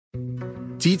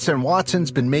Dietz and Watson's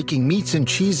been making meats and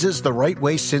cheeses the right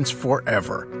way since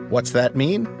forever. What's that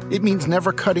mean? It means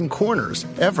never cutting corners,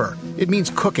 ever. It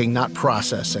means cooking, not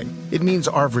processing. It means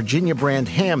our Virginia brand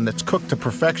ham that's cooked to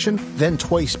perfection, then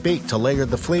twice baked to layer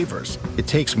the flavors. It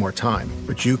takes more time,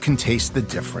 but you can taste the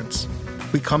difference.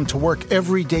 We come to work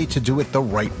every day to do it the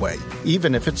right way,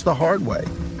 even if it's the hard way.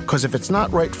 Because if it's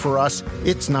not right for us,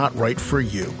 it's not right for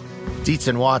you. Dietz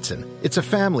and Watson, it's a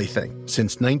family thing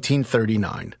since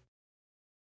 1939.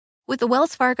 With the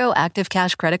Wells Fargo Active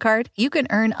Cash Credit Card, you can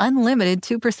earn unlimited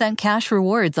 2% cash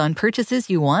rewards on purchases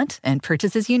you want and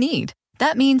purchases you need.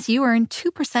 That means you earn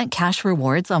 2% cash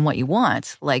rewards on what you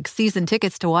want, like season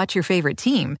tickets to watch your favorite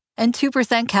team, and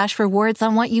 2% cash rewards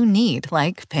on what you need,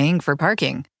 like paying for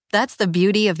parking. That's the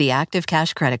beauty of the Active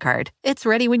Cash Credit Card. It's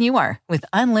ready when you are, with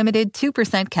unlimited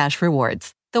 2% cash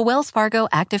rewards. The Wells Fargo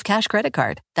Active Cash Credit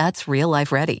Card. That's real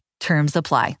life ready. Terms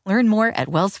apply. Learn more at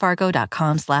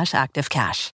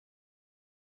wellsfargo.com/activecash.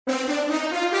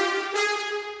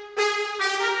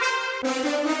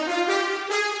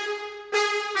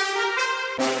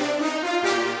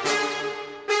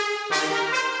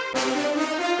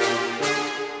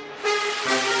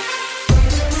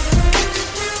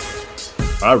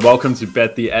 All right, welcome to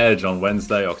Bet the Edge on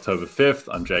Wednesday, October 5th.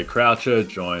 I'm Jay Croucher,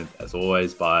 joined as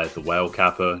always by the whale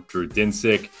capper, Drew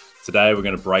Dinsick. Today, we're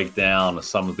going to break down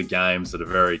some of the games that are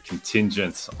very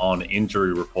contingent on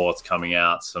injury reports coming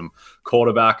out, some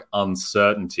quarterback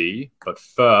uncertainty. But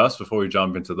first, before we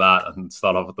jump into that and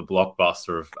start off with the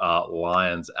blockbuster of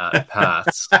Lions at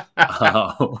Pats,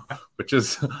 which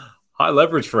is high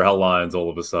leverage for our Lions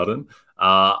all of a sudden.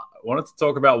 I wanted to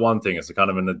talk about one thing as a kind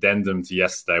of an addendum to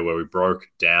yesterday where we broke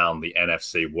down the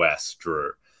NFC West,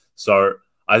 Drew. So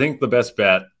I think the best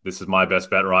bet, this is my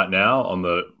best bet right now on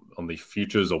the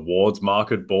futures awards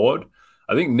market board.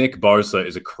 I think Nick Bosa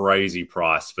is a crazy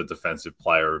price for defensive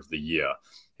player of the year.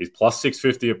 He's plus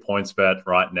 650 at PointsBet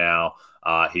right now.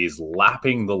 He's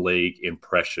lapping the league in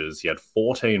pressures. He had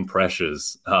 14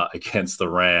 pressures against the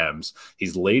Rams.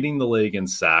 He's leading the league in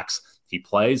sacks. He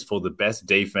plays for the best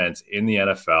defense in the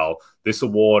NFL. This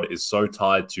award is so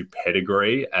tied to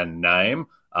pedigree and name.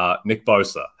 Nick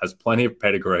Bosa has plenty of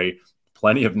pedigree,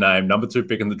 plenty of name, number 2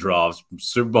 pick in the drafts,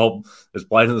 Super Bowl, has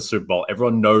played in the Super Bowl.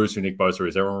 Everyone knows who Nick Bosa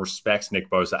is. Everyone respects Nick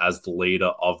Bosa as the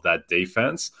leader of that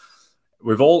defense.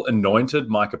 We've all anointed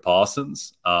Micah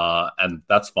Parsons, and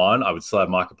that's fine. I would still have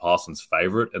Micah Parsons'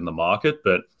 favorite in the market,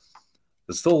 but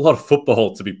there's still a lot of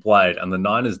football to be played, and the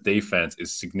Niners' defense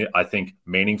is, I think,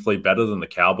 meaningfully better than the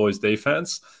Cowboys'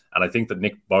 defense, and I think that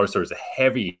Nick Bosa is a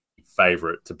heavy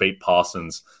favorite to beat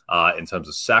Parsons in terms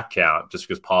of sack count, just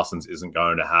because Parsons isn't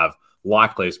going to have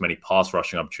likely as many pass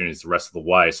rushing opportunities the rest of the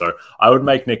way. So I would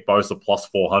make Nick Bosa plus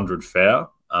 400 fair.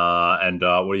 And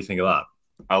what do you think of that?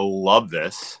 I love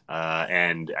this.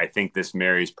 And I think this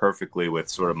marries perfectly with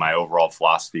sort of my overall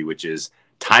philosophy, which is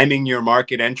timing your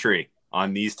market entry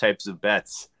on these types of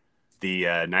bets.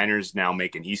 The Niners now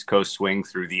make an East Coast swing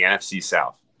through the NFC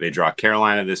South. They draw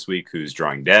Carolina this week, who's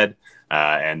drawing dead.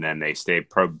 And then they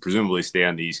presumably stay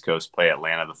on the East Coast, play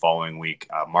Atlanta the following week.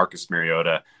 Marcus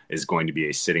Mariota is going to be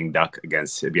a sitting duck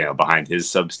against, behind his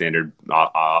substandard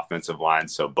offensive line.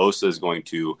 So Bosa is going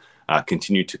to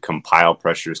continue to compile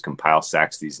pressures, compile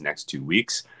sacks these next 2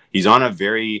 weeks. He's on a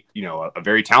very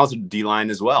talented D-line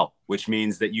as well, which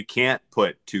means that you can't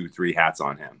put 2-3 hats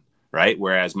on him, right?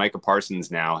 Whereas Micah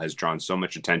Parsons now has drawn so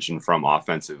much attention from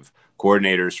offensive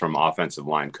coordinators, from offensive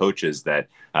line coaches, that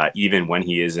even when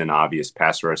he is in obvious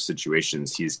pass rush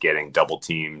situations, he's getting double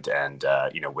teamed and,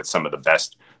 with some of the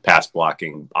best pass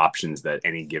blocking options that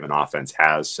any given offense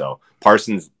has. So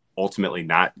Parsons ultimately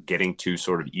not getting to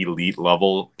sort of elite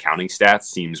level counting stats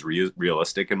seems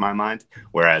realistic in my mind.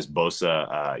 Whereas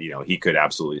Bosa, he could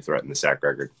absolutely threaten the sack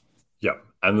record. Yeah.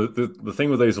 And the thing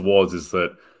with these awards is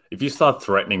that if you start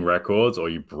threatening records or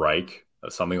you break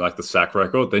something like the sack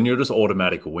record, then you're just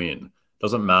automatic win.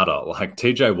 Doesn't matter. Like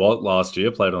TJ Watt last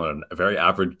year played on a very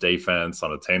average defense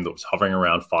on a team that was hovering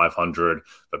around 500,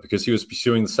 but because he was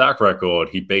pursuing the sack record,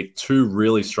 he beat 2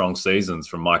 really strong seasons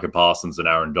from Micah Parsons and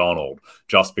Aaron Donald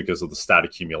just because of the stat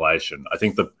accumulation. I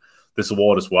think that this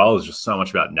award as well is just so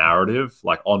much about narrative.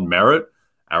 Like on merit,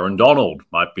 Aaron Donald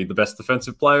might be the best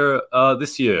defensive player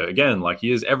this year, again, like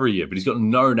he is every year, but he's got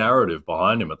no narrative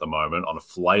behind him at the moment on a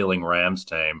flailing Rams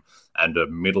team and a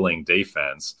middling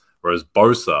defense. Whereas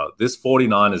Bosa, this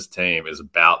 49ers team is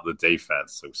about the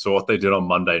defense. So we saw what they did on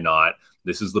Monday night.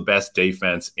 This is the best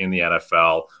defense in the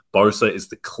NFL. Bosa is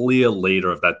the clear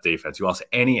leader of that defense. You ask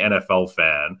any NFL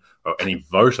fan or any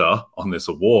voter on this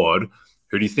award,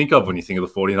 who do you think of when you think of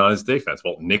the 49ers defense?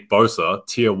 Well, Nick Bosa,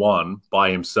 tier 1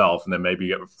 by himself, and then maybe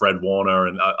you get Fred Warner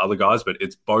and other guys, but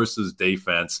it's Bosa's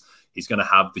defense. He's going to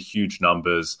have the huge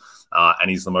numbers, and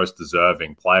he's the most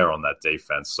deserving player on that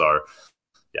defense. So,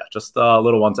 yeah, just a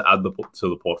little one to add to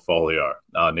the portfolio,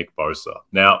 Nick Bosa.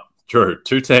 Now, Drew,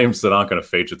 two teams that aren't going to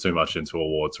feature too much into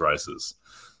awards races,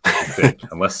 I think,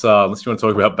 unless you want to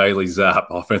talk about Bailey Zapp,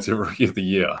 Offensive Rookie of the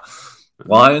Year.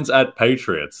 Lions at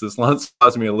Patriots. This line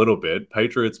surprised me a little bit.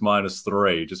 Patriots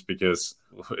 -3, just because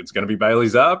it's going to be Bailey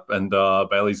Zapp, and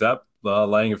Bailey Zapp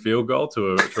laying a field goal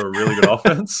to a really good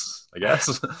offense, I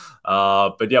guess.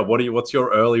 But yeah, what's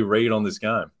your early read on this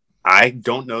game? I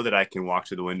don't know that I can walk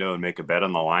to the window and make a bet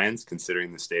on the Lions,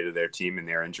 considering the state of their team and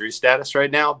their injury status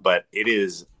right now. But it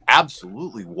is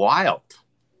absolutely wild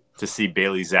to see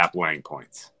Bailey Zapp laying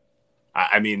points.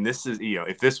 I mean, this is,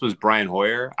 if this was Brian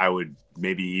Hoyer, I would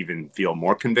maybe even feel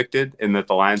more convicted in that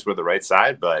the Lions were the right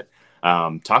side. But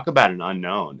talk about an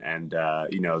unknown. And,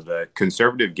 the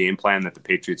conservative game plan that the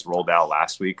Patriots rolled out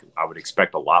last week, I would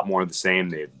expect a lot more of the same.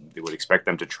 They would expect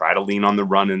them to try to lean on the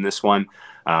run in this one.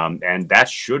 And that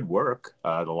should work.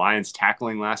 The Lions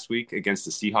tackling last week against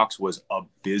the Seahawks was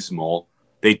abysmal.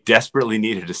 They desperately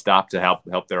needed to stop to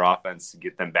help their offense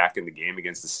get them back in the game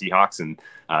against the Seahawks, and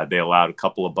they allowed a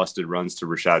couple of busted runs to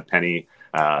Rashad Penny.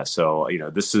 So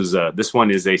this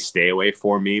one is a stay away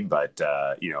for me. But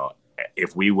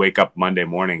if we wake up Monday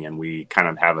morning and we kind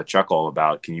of have a chuckle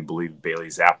about, can you believe Bailey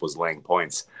Zapp was laying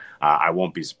points? I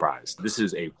won't be surprised. This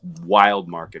is a wild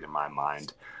market in my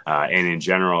mind, and in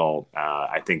general,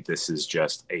 I think this is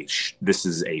just a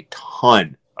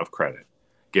ton of credit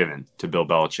given to Bill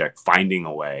Belichick finding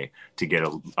a way to get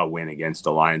a win against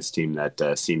a Lions team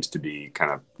that seems to be kind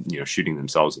of shooting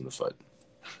themselves in the foot.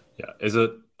 Yeah, is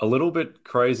it a little bit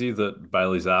crazy that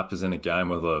Bailey Zapp is in a game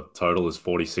where the total is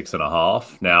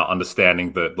 46.5? Now,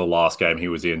 understanding that the last game he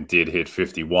was in did hit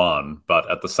 51, but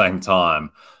at the same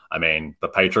time, I mean, the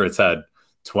Patriots had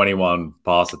 21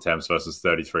 pass attempts versus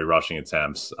 33 rushing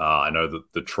attempts. I know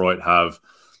that Detroit have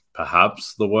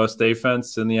perhaps the worst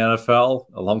defense in the NFL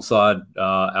alongside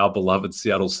our beloved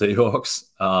Seattle Seahawks.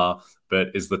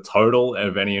 But is the total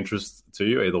of any interest to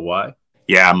you either way?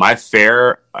 Yeah,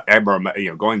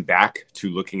 going back to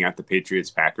looking at the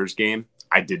Patriots-Packers game,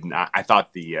 I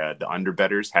thought the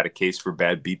underbettors had a case for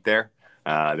bad beat there.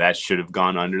 That should have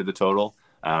gone under the total.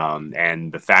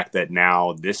 And the fact that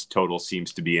now this total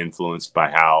seems to be influenced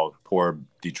by how poor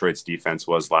Detroit's defense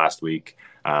was last week.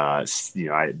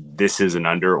 This is an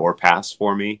under or pass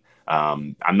for me.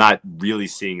 I'm not really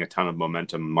seeing a ton of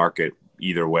momentum market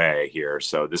either way here.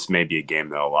 So this may be a game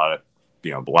that a lot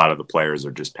of the players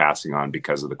are just passing on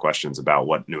because of the questions about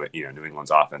what New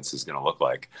England's offense is going to look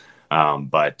like.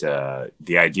 But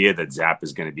the idea that Zapp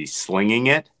is going to be slinging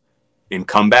it in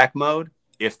comeback mode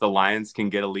if the Lions can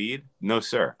get a lead, no,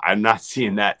 sir. I'm not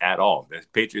seeing that at all. The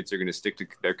Patriots are going to stick to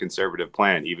their conservative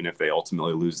plan, even if they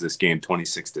ultimately lose this game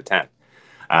 26-10.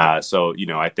 So,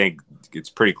 I think it's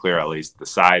pretty clear, at least the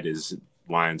side is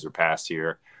Lions or pass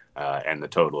here, and the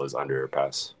total is under or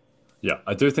pass. Yeah,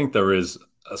 I do think there is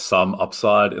some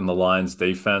upside in the Lions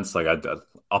defense.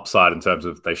 Upside in terms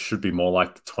of they should be more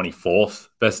like the 24th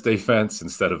best defense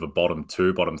instead of a bottom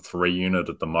 2, bottom 3 unit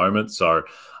at the moment. So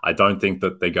I don't think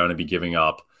that they're going to be giving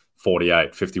up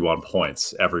 48, 51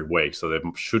 points every week. So there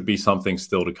should be something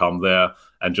still to come there.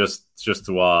 And just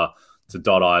to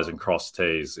dot I's and cross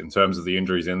T's, in terms of the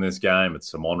injuries in this game,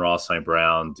 it's Amon-Ra St.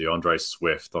 Brown, DeAndre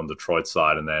Swift on Detroit's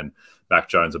side, and then Mac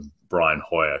Jones and Brian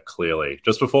Hoyer, clearly.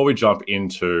 Just before we jump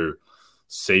into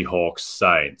Seahawks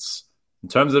Saints, in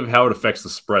terms of how it affects the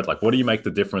spread, what do you make the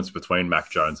difference between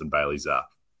Mac Jones and Bailey Zapp?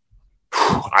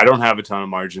 I don't have a ton of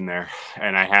margin there,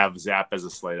 and I have Zapp as a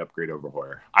slight upgrade over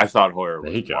Hoyer. I thought Hoyer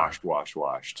was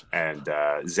washed, and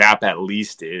Zapp at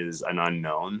least is an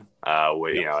unknown. So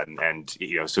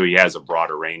he has a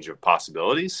broader range of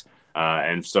possibilities,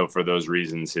 and so for those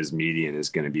reasons, his median is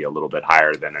going to be a little bit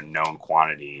higher than a known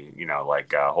quantity.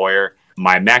 Like Hoyer.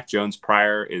 My Mac Jones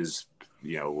prior is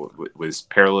was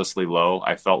perilously low,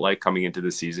 I felt like, coming into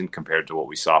the season compared to what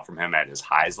we saw from him at his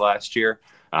highs last year.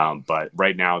 But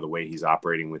right now, the way he's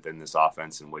operating within this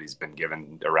offense and what he's been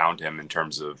given around him in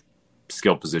terms of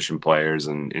skill position players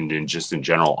and just in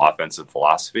general offensive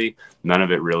philosophy, none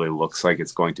of it really looks like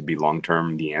it's going to be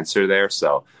long-term the answer there.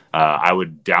 So I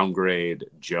would downgrade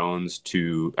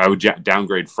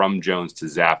downgrade from Jones to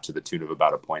Zapp to the tune of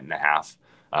about 1.5 points.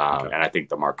 And I think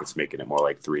the market's making it more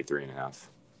like 3.5.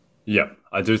 Yeah,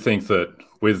 I do think that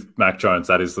with Mac Jones,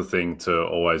 that is the thing to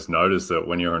always notice, that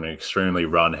when you're an extremely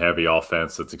run-heavy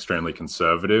offense that's extremely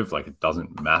conservative, like it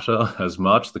doesn't matter as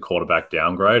much, the quarterback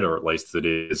downgrade, or at least it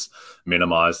is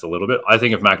minimized a little bit. I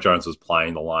think if Mac Jones was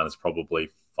playing, the line is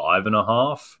probably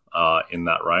 5.5 in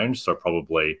that range. So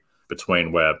probably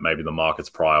between where maybe the market's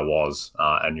prior was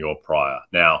and your prior.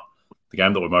 Now, the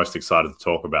game that we're most excited to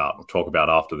talk about, we'll talk about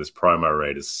after this promo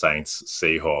read, is Saints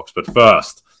Seahawks. But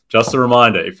first, just a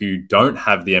reminder, if you don't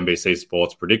have the NBC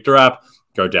Sports Predictor app,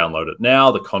 go download it now.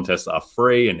 The contests are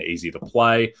free and easy to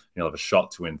play. You'll have a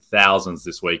shot to win thousands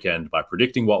this weekend by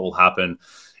predicting what will happen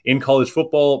in college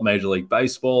football, Major League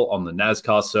Baseball, on the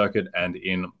NASCAR circuit, and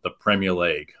in the Premier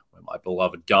League, where my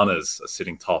beloved Gunners are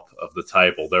sitting top of the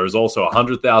table. There is also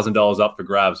 $100,000 up for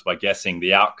grabs by guessing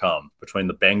the outcome between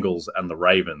the Bengals and the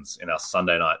Ravens in our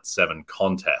Sunday Night 7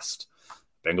 contest.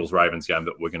 Bengals-Ravens game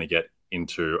that we're going to get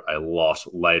into a lot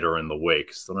later in the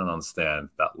week. Still don't understand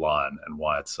that line and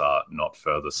why it's not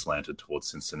further slanted towards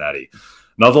Cincinnati.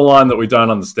 Another line that we don't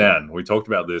understand, we talked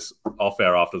about this off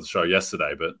air after the show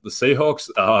yesterday, but the Seahawks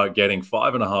are getting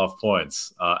 5.5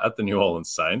 points at the New Orleans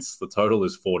Saints. The total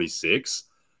is 46.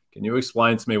 Can you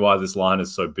explain to me why this line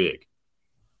is so big?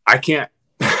 I can't.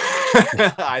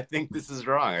 I think this is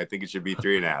wrong. I think it should be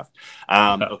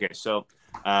 3.5. Okay, so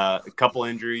a couple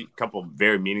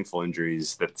very meaningful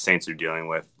injuries that the Saints are dealing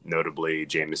with, notably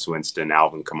Jameis Winston,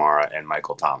 Alvin Kamara, and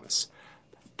Michael Thomas.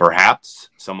 Perhaps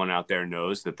someone out there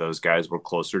knows that those guys were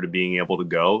closer to being able to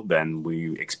go than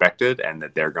we expected, and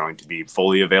that they're going to be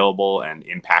fully available and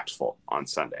impactful on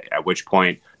Sunday, at which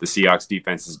point the Seahawks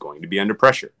defense is going to be under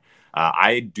pressure.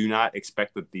 I do not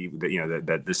expect that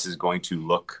that this is going to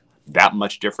look that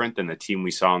much different than the team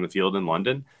we saw on the field in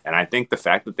London. And I think the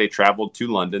fact that they traveled to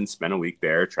London, spent a week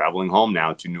there, traveling home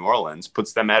now to New Orleans,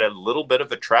 puts them at a little bit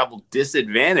of a travel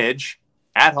disadvantage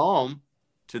at home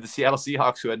to the Seattle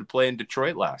Seahawks, who had to play in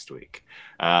Detroit last week.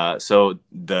 So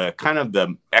the kind of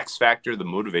the X factor, the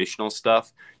motivational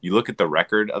stuff, you look at the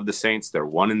record of the Saints, they're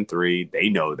 1-3. They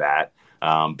know that.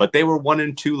 But they were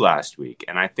 1-2 last week,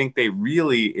 and I think they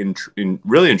really and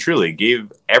truly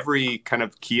gave every kind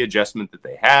of key adjustment that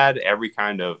they had, every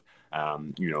kind of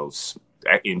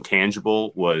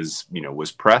intangible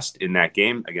was pressed in that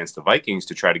game against the Vikings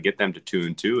to try to get them to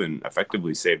 2-2 and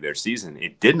effectively save their season.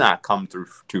 It did not come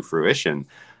to fruition,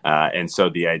 and so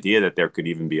the idea that there could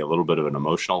even be a little bit of an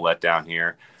emotional letdown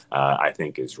here, I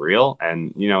think, is real.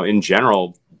 And in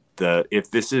general,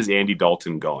 if this is Andy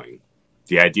Dalton going,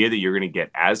 the idea that you're going to get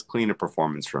as clean a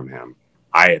performance from him,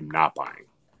 I am not buying.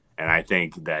 And I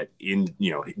think that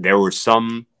there were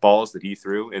some balls that he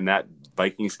threw in that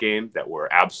Vikings game that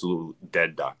were absolute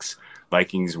dead ducks.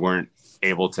 Vikings weren't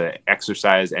able to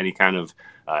exercise any kind of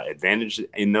advantage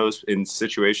in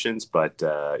situations, but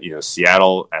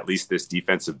Seattle, at least this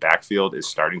defensive backfield, is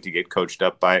starting to get coached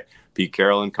up by Pete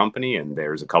Carroll and company, and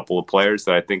there's a couple of players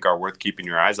that I think are worth keeping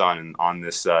your eyes on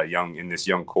this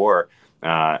young core.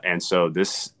 And so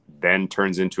this then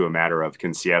turns into a matter of,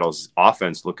 can Seattle's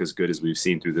offense look as good as we've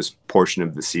seen through this portion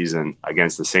of the season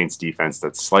against the Saints defense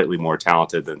that's slightly more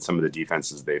talented than some of the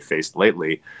defenses they've faced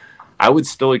lately? I would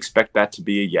still expect that to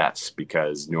be a yes,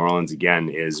 because New Orleans, again,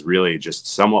 is really just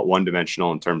somewhat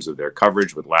one-dimensional in terms of their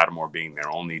coverage, with Lattimore being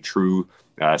their only true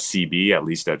CB, at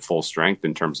least at full strength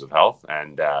in terms of health.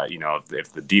 And,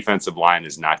 if the defensive line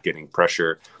is not getting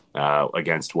pressure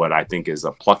against what I think is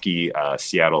a plucky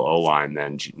Seattle O-line,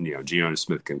 then Geno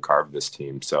Smith can carve this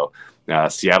team. So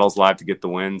Seattle's live to get the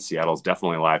win. Seattle's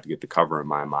definitely live to get the cover in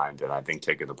my mind, and I think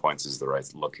taking the points is the right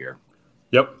look here.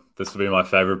 Yep, this will be my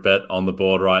favorite bet on the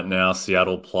board right now.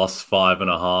 Seattle plus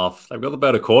 5.5. They've got the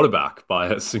better quarterback by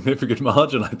a significant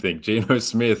margin, I think. Geno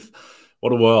Smith,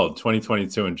 what a world,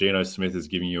 2022, and Geno Smith is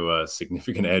giving you a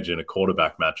significant edge in a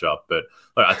quarterback matchup. But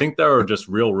I think there are just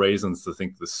real reasons to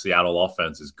think the Seattle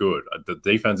offense is good. The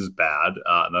defense is bad,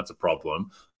 and that's a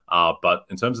problem. But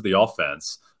in terms of the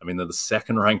offense, I mean, they're the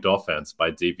second-ranked offense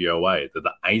by DVOA. They're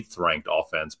the 8th-ranked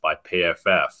offense by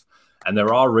PFF. And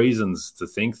there are reasons to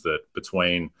think that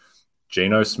between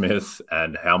Geno Smith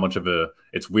and how much of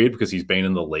it's weird because he's been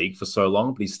in the league for so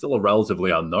long, but he's still a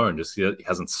relatively unknown. Just he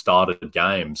hasn't started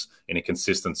games in a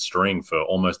consistent string for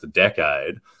almost a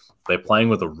decade. They're playing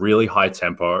with a really high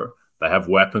tempo. They have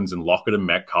weapons in Lockett and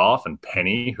Metcalf and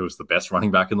Penny, who's the best running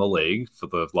back in the league for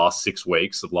the last 6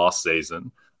 weeks of last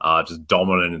season, just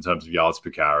dominant in terms of yards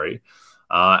per carry.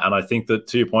 And I think that,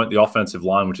 to your point, the offensive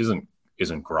line, which isn't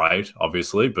great,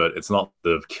 obviously, but it's not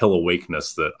the killer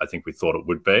weakness that I think we thought it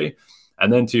would be.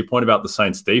 And then to your point about the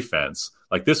Saints defense,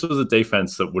 like this was a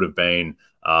defense that would have been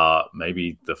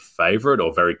maybe the favorite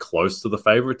or very close to the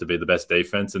favorite to be the best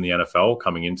defense in the NFL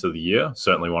coming into the year.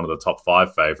 Certainly one of the top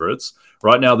 5 favorites.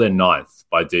 Right now they're 9th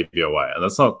by DVOA, and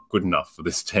that's not good enough for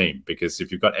this team because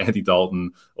if you've got Andy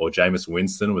Dalton or Jameis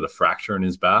Winston with a fracture in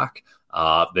his back,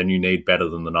 then you need better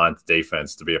than the 9th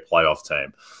defense to be a playoff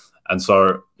team. And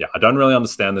so, yeah, I don't really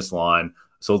understand this line.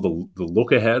 So the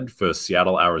look ahead for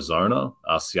Seattle, Arizona,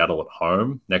 Seattle at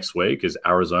home next week is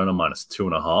Arizona minus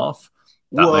 2.5.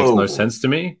 That makes no sense to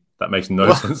me. That makes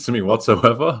no sense to me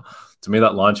whatsoever. To me,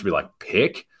 that line should be like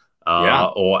pick.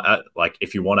 Or like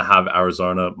if you want to have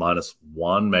Arizona minus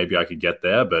 1, maybe I could get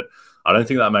there, but I don't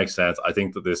think that makes sense. I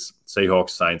think that this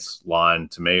Seahawks Saints line,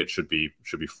 to me, it should be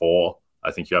 4.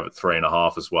 I think you have it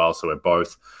 3.5 as well. So we're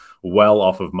both well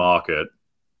off of market,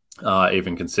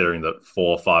 even considering that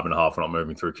 4, 5.5 are not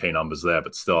moving through key numbers there,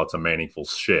 but still it's a meaningful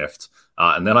shift.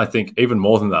 And then I think even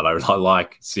more than that, I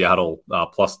like Seattle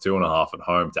plus 2.5 at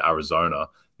home to Arizona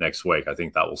next week. I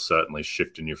think that will certainly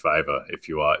shift in your favor if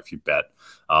you bet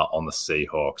on the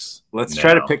Seahawks. Let's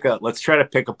try to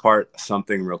pick apart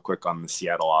something real quick on the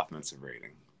Seattle offensive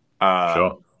rating.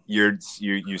 Sure.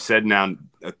 You said now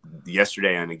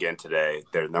yesterday and again today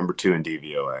they're number 2 in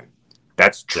DVOA.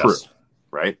 That's true, yes.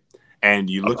 Right? And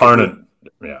you look opponent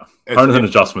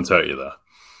adjustments hurt you there.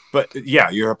 But yeah,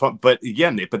 but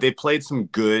again, they played some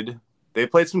good. They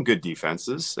played some good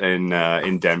defenses in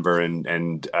Denver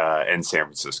and San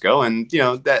Francisco, and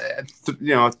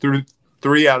through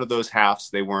 3 out of those halves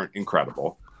they weren't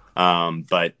incredible.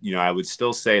 But I would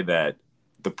still say that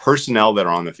the personnel that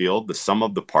are on the field, the sum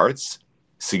of the parts,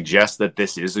 suggests that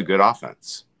this is a good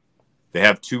offense. They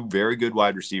have 2 very good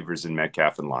wide receivers in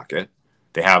Metcalf and Lockett.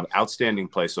 They have outstanding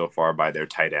play so far by their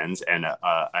tight ends and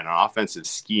an offensive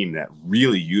scheme that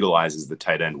really utilizes the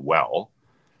tight end well.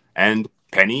 And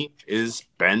Penny has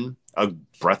been a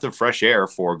breath of fresh air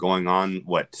for going on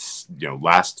last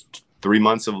 2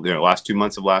 months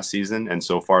of last season and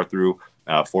so far through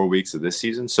 4 weeks of this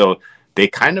season. So they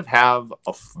kind of have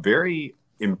a very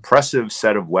impressive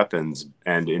set of weapons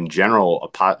and in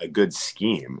general a good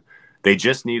scheme. They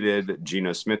just needed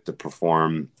Geno Smith to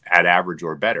perform at average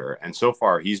or better. And so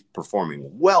far, he's performing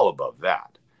well above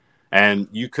that. And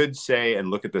you could say and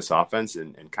look at this offense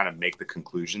and kind of make the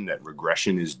conclusion that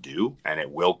regression is due and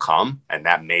it will come. And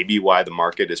that may be why the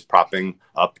market is propping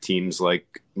up teams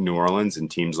like New Orleans and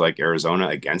teams like Arizona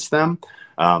against them.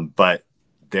 But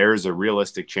there's a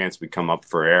realistic chance we come up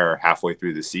for air halfway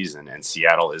through the season. And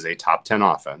Seattle is a top 10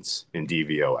 offense in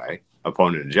DVOA,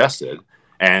 opponent adjusted.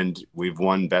 And we've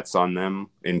won bets on them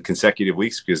in consecutive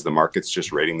weeks because the market's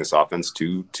just rating this offense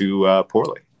too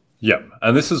poorly. Yeah,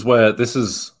 and this is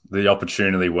the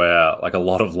opportunity where like a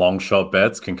lot of long shot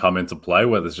bets can come into play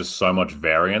where there's just so much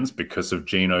variance because of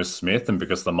Geno Smith and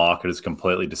because the market is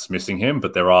completely dismissing him.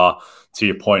 But there are, to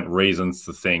your point, reasons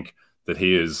to think that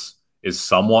he is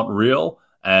somewhat real.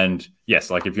 And yes,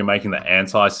 like if you're making the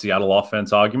anti-Seattle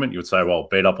offense argument, you would say, well,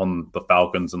 beat up on the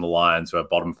Falcons and the Lions who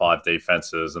have bottom 5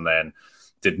 defenses and then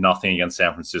did nothing against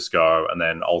San Francisco, and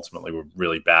then ultimately were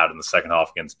really bad in the second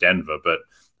half against Denver. But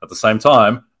at the same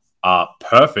time,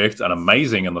 perfect and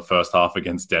amazing in the first half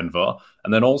against Denver.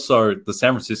 And then also the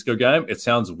San Francisco game, it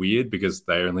sounds weird because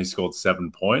they only scored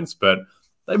 7 points, but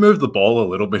they moved the ball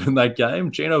a little bit in that game.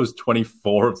 Geno was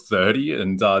 24 of 30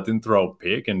 and didn't throw a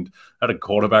pick and had a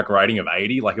quarterback rating of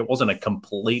 80. Like it wasn't a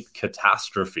complete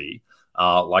catastrophe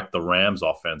like the Rams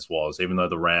offense was, even though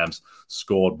the Rams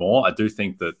scored more. I do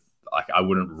think that I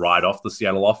wouldn't write off the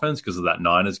Seattle offense because of that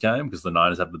Niners game, because the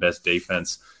Niners have the best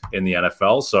defense in the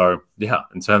NFL. So, yeah,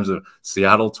 in terms of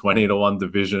Seattle, 20-1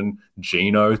 division,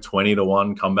 Geno,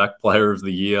 20-1 comeback player of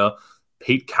the year,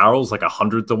 Pete Carroll's like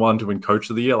 100-1 to win coach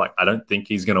of the year. Like, I don't think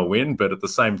he's going to win, but at the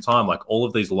same time, like all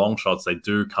of these long shots, they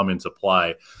do come into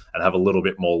play and have a little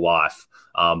bit more life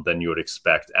than you would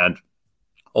expect. And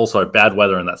also bad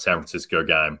weather in that San Francisco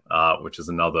game, which is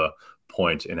another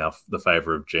point in the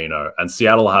favor of Geno. And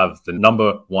Seattle have the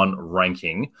number 1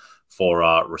 ranking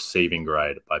for receiving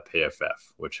grade by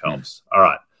PFF, which helps. All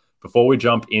right. Before we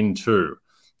jump into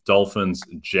Dolphins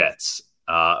Jets,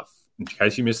 in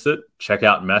case you missed it, check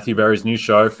out Matthew Berry's new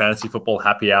show, Fantasy Football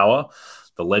Happy Hour.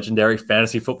 The legendary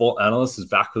fantasy football analyst is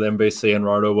back with NBC and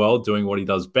Roto World, doing what he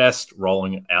does best,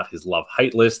 rolling out his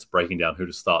love-hate list, breaking down who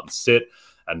to start and sit,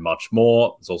 and much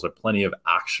more. There's also plenty of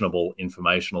actionable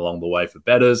information along the way for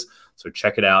bettors. So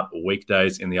check it out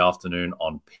weekdays in the afternoon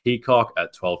on Peacock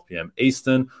at 12 p.m.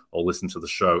 Eastern, or listen to the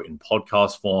show in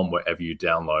podcast form wherever you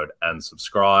download and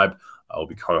subscribe. I'll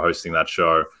be co-hosting that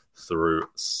show through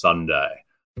Sunday.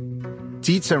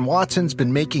 Dietz and Watson's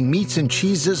been making meats and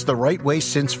cheeses the right way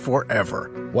since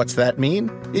forever. What's that mean?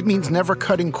 It means never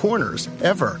cutting corners,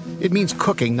 ever. It means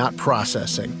cooking, not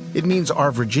processing. It means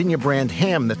our Virginia brand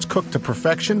ham that's cooked to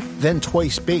perfection, then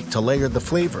twice baked to layer the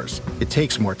flavors. It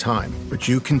takes more time, but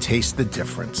you can taste the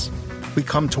difference. We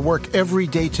come to work every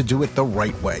day to do it the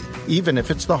right way, even if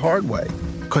it's the hard way.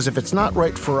 Because if it's not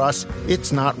right for us,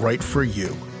 it's not right for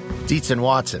you. Dietz and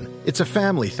Watson, it's a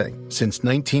family thing since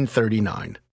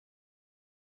 1939.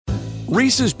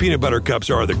 Reese's peanut butter cups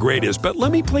are the greatest, but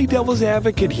let me play devil's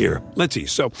advocate here. Let's see.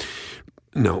 So,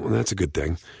 no, that's a good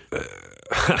thing.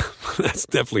 That's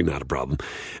definitely not a problem.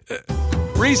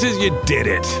 Reese's, you did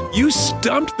it. You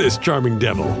stumped this charming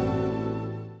devil.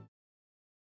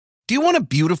 Do you want a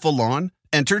beautiful lawn?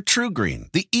 Enter TruGreen,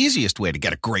 the easiest way to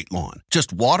get a great lawn.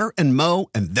 Just water and mow,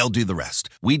 and they'll do the rest.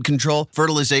 Weed control,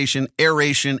 fertilization,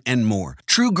 aeration, and more.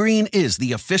 TruGreen is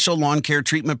the official lawn care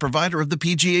treatment provider of the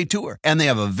PGA Tour, and they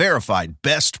have a verified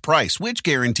best price, which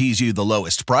guarantees you the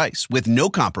lowest price with no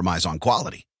compromise on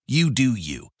quality. You do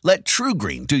you. Let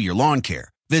TruGreen do your lawn care.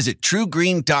 Visit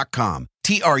TruGreen.com,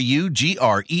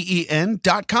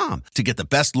 TruGreen.com, to get the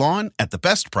best lawn at the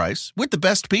best price with the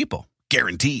best people.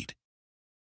 Guaranteed.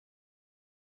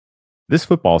 This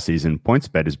football season,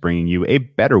 PointsBet is bringing you a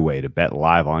better way to bet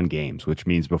live on games, which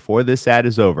means before this ad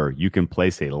is over, you can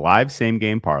place a live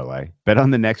same-game parlay, bet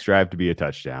on the next drive to be a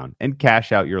touchdown, and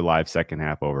cash out your live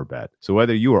second-half over bet. So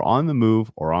whether you are on the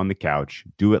move or on the couch,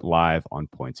 do it live on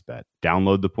PointsBet.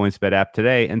 Download the PointsBet app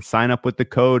today and sign up with the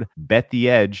code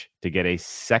BETTHEEDGE to get a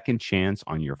second chance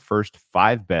on your first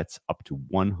 5 bets up to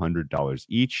 $100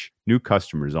 each. New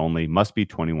customers only, must be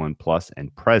 21 plus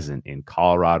and present in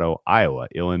Colorado, Iowa,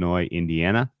 Illinois,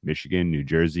 Indiana, Michigan, New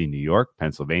Jersey, New York,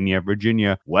 Pennsylvania,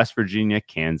 Virginia, West Virginia,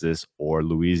 Kansas, or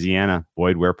Louisiana.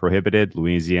 Void where prohibited.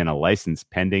 Louisiana license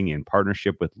pending in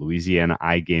partnership with Louisiana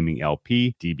iGaming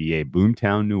LP, DBA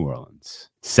Boomtown, New Orleans.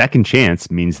 Second chance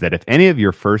means that if any of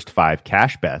your first 5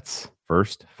 cash bets,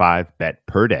 first 5 bet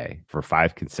per day for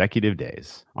 5 consecutive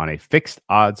days on a fixed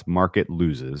odds market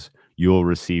loses, you will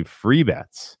receive free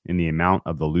bets in the amount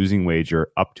of the losing wager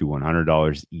up to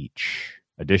 $100 each.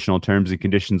 Additional terms and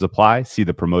conditions apply. See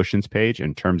the promotions page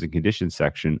and terms and conditions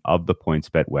section of the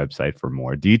PointsBet website for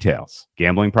more details.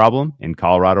 Gambling problem? In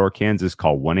Colorado or Kansas,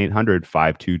 call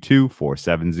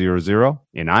 1-800-522-4700.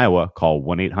 In Iowa, call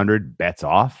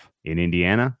 1-800-BETS-OFF. In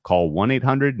Indiana, call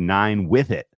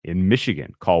 1-800-9-WITH-IT. In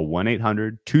Michigan, call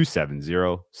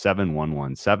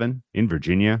 1-800-270-7117. In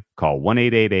Virginia, call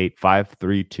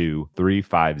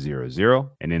 1-888-532-3500.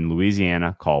 And in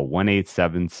Louisiana, call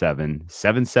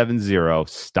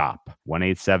 1-877-770-STOP.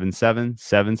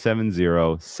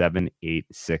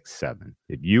 1-877-770-7867.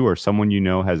 If you or someone you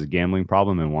know has a gambling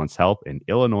problem and wants help in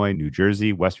Illinois, New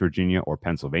Jersey, West Virginia, or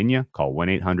Pennsylvania, call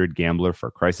 1-800-GAMBLER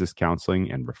for crisis counseling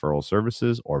and referral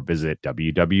services, or visit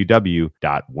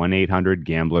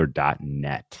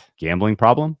www.1800gambler.net. Gambling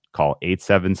problem? Call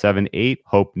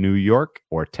 877-8-HOPE-NEW YORK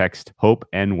or text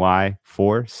HOPE-NY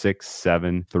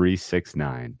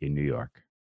 467-369 in New York.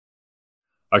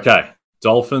 Okay,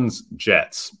 Dolphins,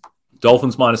 Jets.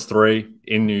 Dolphins -3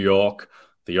 in New York.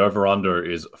 The over-under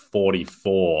is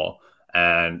 44,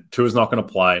 and Tua's not going to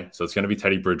play, so it's going to be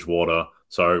Teddy Bridgewater.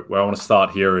 So where I want to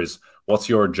start here is, what's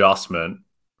your adjustment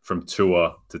from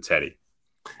Tua to Teddy?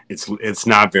 It's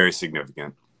not very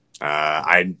significant.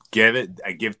 I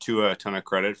give Tua a ton of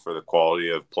credit for the quality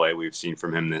of play we've seen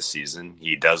from him this season.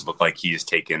 He does look like he's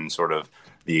taken sort of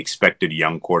the expected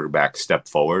young quarterback step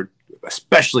forward,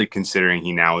 especially considering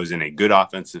he now is in a good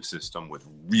offensive system with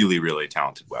really, really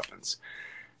talented weapons.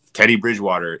 Teddy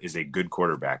Bridgewater is a good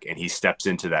quarterback, and he steps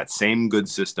into that same good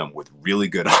system with really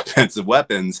good offensive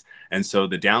weapons. And so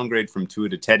the downgrade from Tua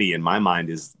to Teddy, in my mind,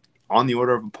 is on the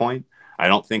order of a point. I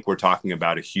don't think we're talking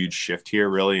about a huge shift here,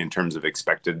 really, in terms of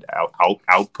expected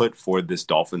output for this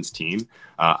Dolphins team.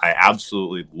 I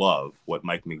absolutely love what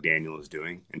Mike McDaniel is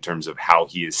doing in terms of how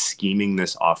he is scheming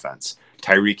this offense.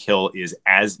 Tyreek Hill is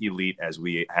as elite as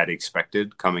we had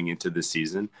expected coming into the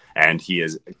season, and he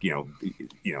is, he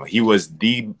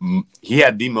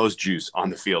had the most juice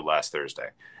on the field last Thursday,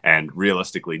 and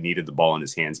realistically needed the ball in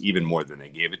his hands even more than they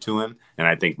gave it to him. And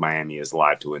I think Miami is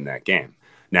live to win that game.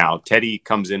 Now, Teddy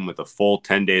comes in with a full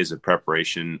 10 days of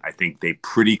preparation. I think they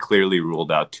pretty clearly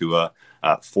ruled out Tua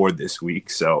for this week.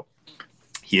 So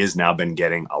he has now been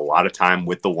getting a lot of time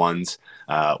with the ones.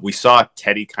 We saw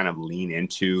Teddy kind of lean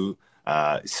into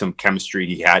some chemistry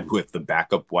he had with the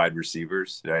backup wide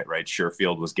receivers, right?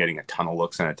 Sherfield was getting a ton of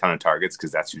looks and a ton of targets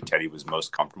because that's who Teddy was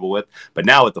most comfortable with. But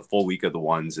now with the full week of the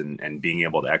ones and being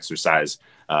able to exercise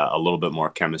a little bit more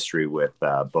chemistry with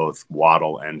both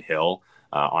Waddle and Hill,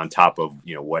 on top of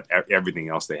what everything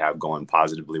else they have going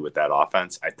positively with that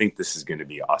offense. I think this is going to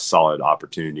be a solid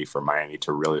opportunity for Miami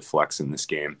to really flex in this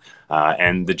game.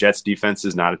 And the Jets defense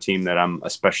is not a team that I'm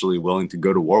especially willing to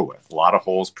go to war with. A lot of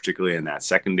holes, particularly in that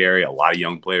secondary, a lot of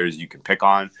young players you can pick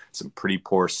on, some pretty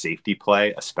poor safety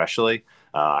play, especially.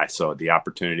 I saw the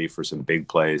opportunity for some big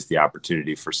plays, the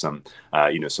opportunity for some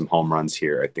home runs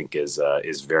here, I think is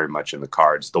very much in the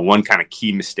cards. The one kind of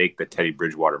key mistake that Teddy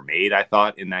Bridgewater made, I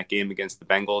thought, in that game against the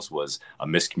Bengals was a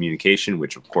miscommunication,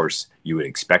 which of course you would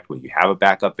expect when you have a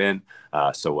backup in.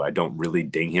 So I don't really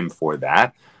ding him for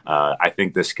that. I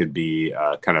think this could be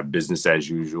kind of business as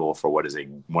usual for what is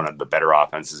one of the better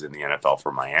offenses in the NFL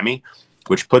for Miami,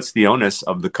 which puts the onus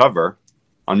of the cover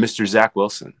on Mr. Zach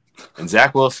Wilson. And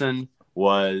Zach Wilson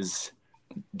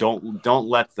don't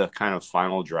let the kind of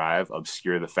final drive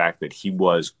obscure the fact that he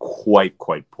was quite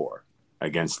poor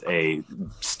against a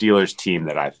Steelers team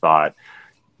that I thought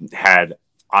had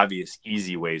obvious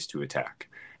easy ways to attack.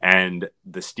 And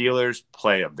the Steelers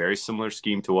play a very similar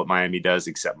scheme to what Miami does,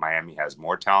 except Miami has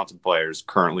more talented players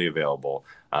currently available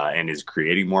and is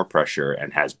creating more pressure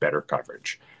and has better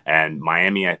coverage. And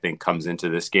Miami, I think, comes into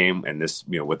this game and this,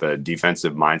 with a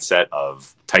defensive mindset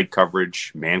of tight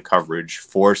coverage, man coverage,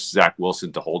 force Zach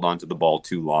Wilson to hold on to the ball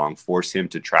too long, force him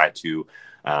to try to,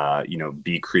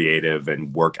 be creative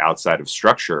and work outside of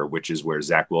structure, which is where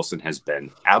Zach Wilson has been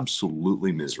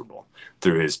absolutely miserable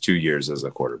through his 2 years as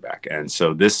a quarterback. And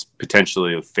so this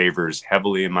potentially favors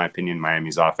heavily, in my opinion,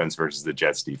 Miami's offense versus the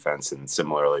Jets defense, and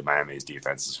similarly Miami's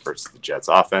defenses versus the Jets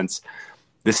offense.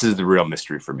 This is the real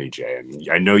mystery for me, Jay. And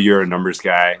I know you're a numbers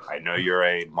guy. I know you're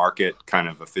a market kind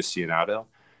of aficionado.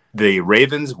 The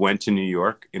Ravens went to New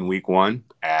York in week 1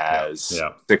 as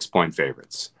 6-point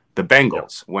favorites. The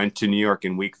Bengals went to New York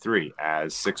in week 3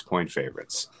 as 6-point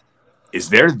favorites. Is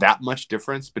there that much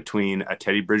difference between a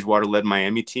Teddy Bridgewater-led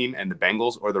Miami team and the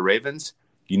Bengals or the Ravens?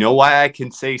 You know why I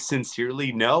can say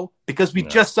sincerely no? Because we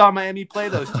just saw Miami play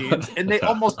those teams, and they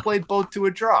almost played both to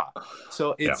a draw.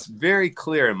 So it's very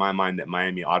clear in my mind that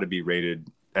Miami ought to be rated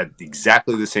at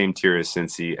exactly the same tier as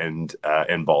Cincy and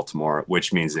Baltimore,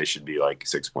 which means they should be like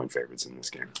 6-point favorites in this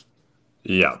game.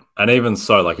 Yeah, and even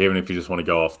so, even if you just want to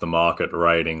go off the market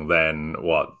rating, then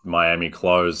Miami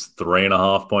closed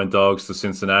 3.5-point dogs to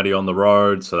Cincinnati on the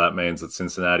road. So that means that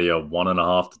Cincinnati are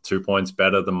 1.5 to 2 points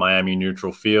better than Miami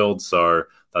neutral field. So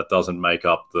that doesn't make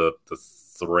up the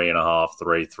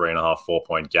 3.5,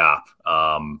 4-point gap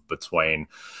between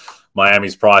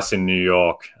Miami's price in New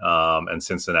York and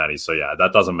Cincinnati. So yeah,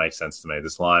 that doesn't make sense to me.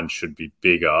 This line should be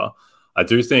bigger. I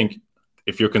do think,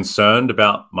 if you're concerned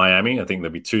about Miami, I think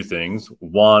there'll be two things.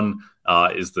 One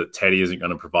is that Teddy isn't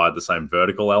going to provide the same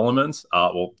vertical elements.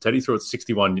 Teddy threw it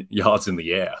 61 yards in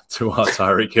the air to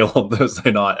Tyreek Hill on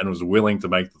Thursday night and was willing to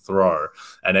make the throw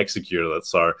and executed it.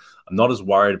 So I'm not as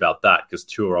worried about that because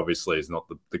Tua obviously is not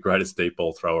the greatest deep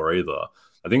ball thrower either.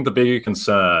 I think the bigger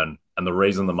concern and the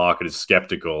reason the market is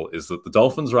skeptical is that the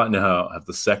Dolphins right now have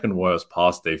the second worst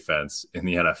pass defense in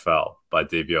the NFL by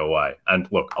DVOA. And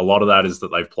look, a lot of that is that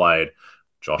they've played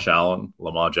Josh Allen,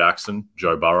 Lamar Jackson,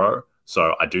 Joe Burrow.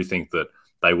 So I do think that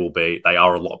they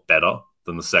are a lot better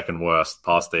than the second worst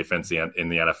pass defense in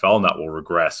the NFL, and that will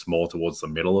regress more towards the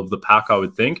middle of the pack, I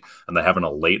would think. And they have an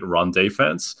elite run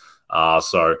defense.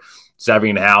 So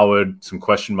Xavier Howard, some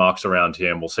question marks around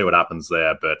him. We'll see what happens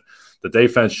there, but the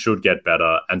defense should get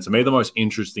better. And to me, the most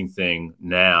interesting thing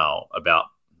now about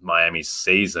Miami's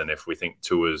season, if we think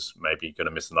Tua's maybe going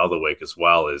to miss another week as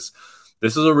well, is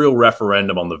this is a real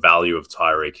referendum on the value of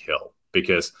Tyreek Hill,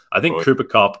 because I think Cooper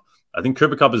Kupp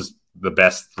is the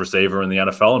best receiver in the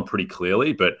NFL, and pretty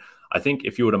clearly. But I think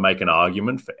if you were to make an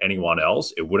argument for anyone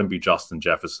else, it wouldn't be Justin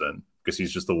Jefferson, because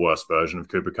he's just the worst version of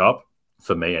Cooper Kupp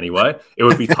for me anyway. It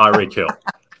would be Tyreek Hill.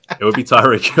 It would be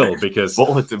Tyreek Hill, because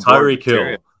Tyreek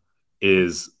Hill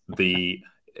is the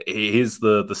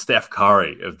Steph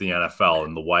Curry of the NFL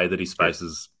in the way that he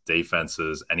spaces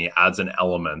defenses, and he adds an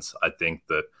element, I think,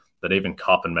 that even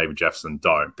Kupp and maybe Jefferson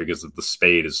don't, because of the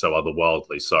speed is so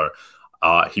otherworldly. So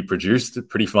he produced it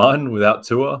pretty fine without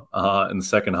Tua in the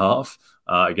second half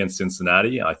against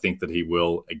Cincinnati. I think that he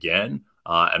will again.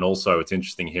 And also it's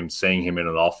interesting seeing him in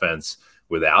an offense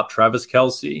without Travis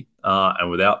Kelce and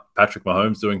without Patrick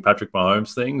Mahomes doing Patrick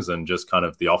Mahomes things, and just kind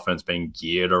of the offense being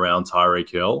geared around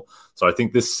Tyreek Hill. So I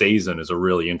think this season is a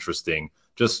really interesting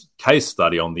just case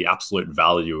study on the absolute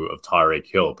value of Tyreek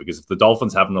Hill, because if the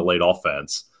Dolphins have an elite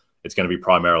offense, it's going to be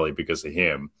primarily because of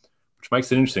him, which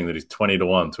makes it interesting that he's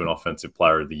 20-1 to an offensive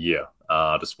player of the year,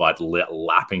 despite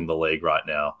lapping the league right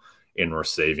now in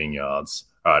receiving yards.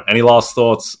 All right, any last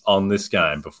thoughts on this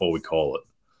game before we call it?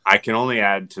 I can only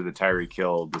add to the Tyreek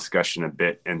Hill discussion a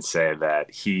bit and say that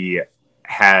he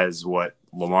has what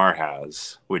Lamar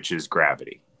has, which is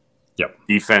gravity. Yep.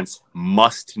 Defense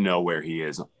must know where he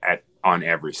is on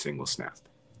every single snap.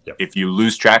 Yep. If you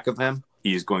lose track of him,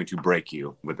 he is going to break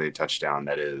you with a touchdown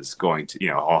that is going to,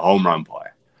 a home run play.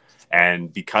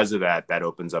 And because of that, that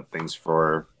opens up things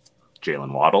for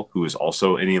Jalen Waddle, who is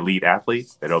also an elite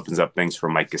athlete. That opens up things for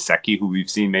Mike Gesicki, who we've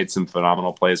seen made some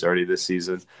phenomenal plays already this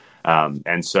season.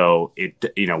 And so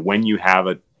when you have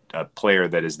a player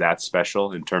that is that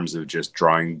special in terms of just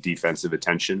drawing defensive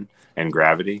attention and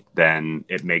gravity, then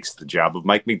it makes the job of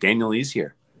Mike McDaniel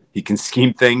easier. He can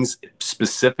scheme things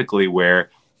specifically where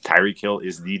Tyreek Hill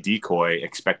is the decoy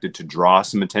expected to draw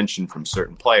some attention from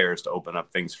certain players to open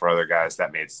up things for other guys.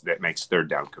 That makes third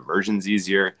down conversions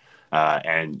easier.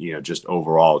 And just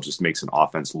overall just makes an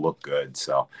offense look good.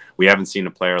 So we haven't seen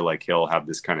a player like Hill have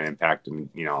this kind of impact in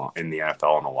the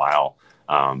NFL in a while.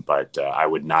 But I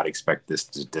would not expect this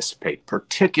to dissipate,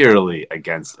 particularly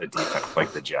against a defense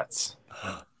like the Jets.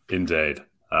 Indeed.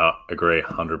 Agree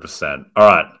 100%. All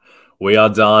right. We are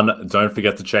done. Don't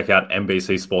forget to check out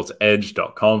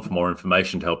NBCSportsEdge.com for more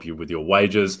information to help you with your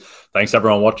wagers. Thanks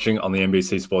everyone watching on the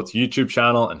NBC Sports YouTube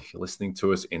channel. And if you're listening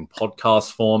to us in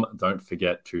podcast form, don't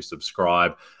forget to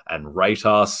subscribe and rate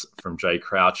us. From Jay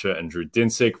Croucher and Drew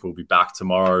Dinsick, we'll be back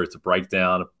tomorrow to break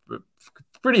down a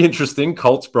pretty interesting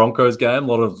Colts-Broncos game.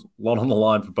 A lot on the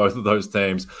line for both of those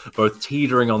teams, both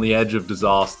teetering on the edge of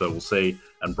disaster. We'll see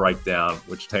and break down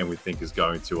which team we think is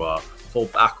going to fall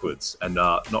backwards and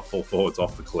not fall forwards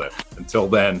off the cliff. Until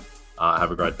then, have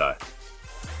a great day.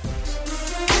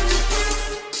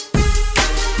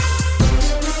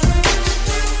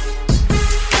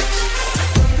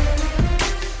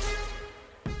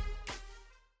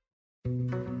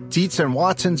 Dietz and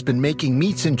Watson's been making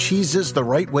meats and cheeses the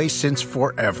right way since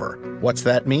forever. What's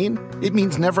that mean? It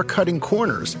means never cutting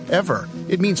corners, ever.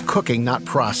 It means cooking, not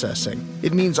processing.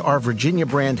 It means our Virginia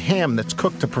brand ham that's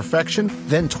cooked to perfection,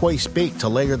 then twice baked to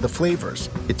layer the flavors.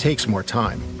 It takes more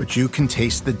time, but you can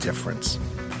taste the difference.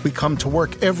 We come to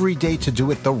work every day to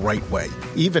do it the right way,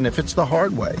 even if it's the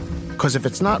hard way. Because if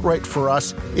it's not right for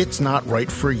us, it's not right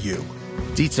for you.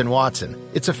 Dietz and Watson,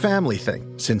 it's a family thing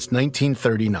since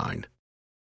 1939.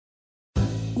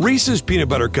 Reese's peanut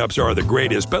butter cups are the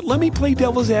greatest, but let me play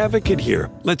devil's advocate here.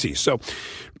 Let's see. So,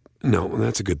 no,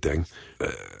 that's a good thing.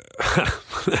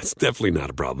 That's definitely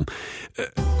not a problem.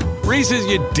 Reese's,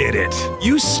 you did it.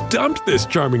 You stumped this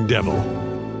charming devil.